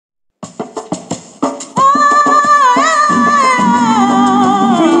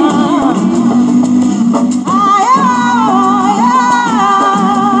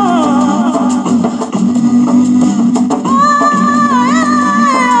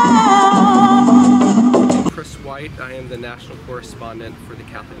international correspondent for the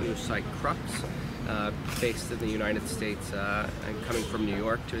Catholic news site Crux, based in the United States. I'm coming from New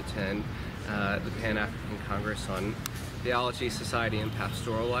York to attend the Pan-African Congress on Theology, Society, and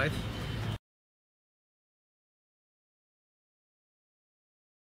Pastoral Life.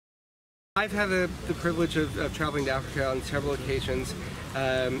 I've had the privilege of traveling to Africa on several occasions,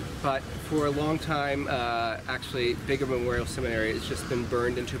 but for a long time, actually, Bigger Memorial Seminary has just been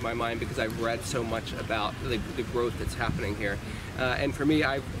burned into my mind because I've read so much about the growth that's happening here. And for me,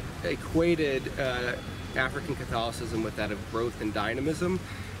 I've equated African Catholicism with that of growth and dynamism.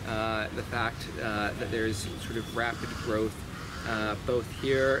 The fact that there's sort of rapid growth both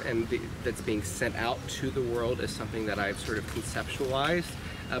here and that's being sent out to the world is something that I've sort of conceptualized.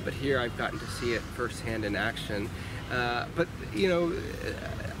 But here I've gotten to see it firsthand in action. But you know,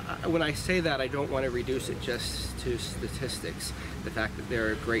 when I say that, I don't want to reduce it just to statistics. The fact that there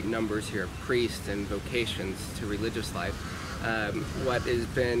are great numbers here of priests and vocations to religious life. What has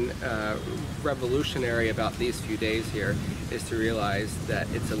been revolutionary about these few days here is to realize that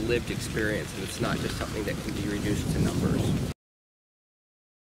it's a lived experience and it's not just something that can be reduced to numbers.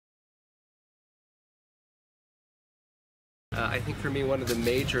 I think for me, one of the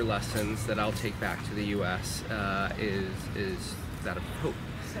major lessons that I'll take back to the U.S. is that of hope.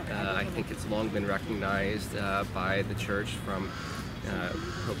 I think it's long been recognized by the Church from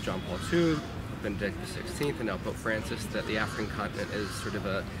Pope John Paul II, Benedict XVI, and now Pope Francis, that the African continent is sort of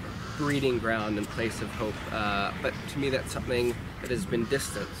a breeding ground and place of hope. But to me, that's something that has been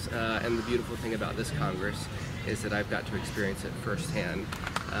distant. And the beautiful thing about this Congress is that I've got to experience it firsthand.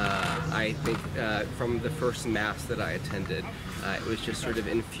 I think from the first Mass that I attended, it was just sort of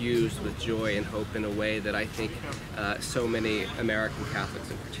infused with joy and hope in a way that I think so many American Catholics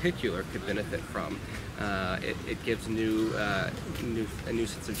in particular could benefit from. It gives a new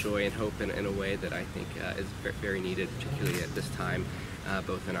sense of joy and hope in a way that I think is very needed, particularly at this time,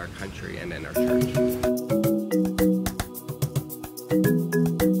 both in our country and in our church.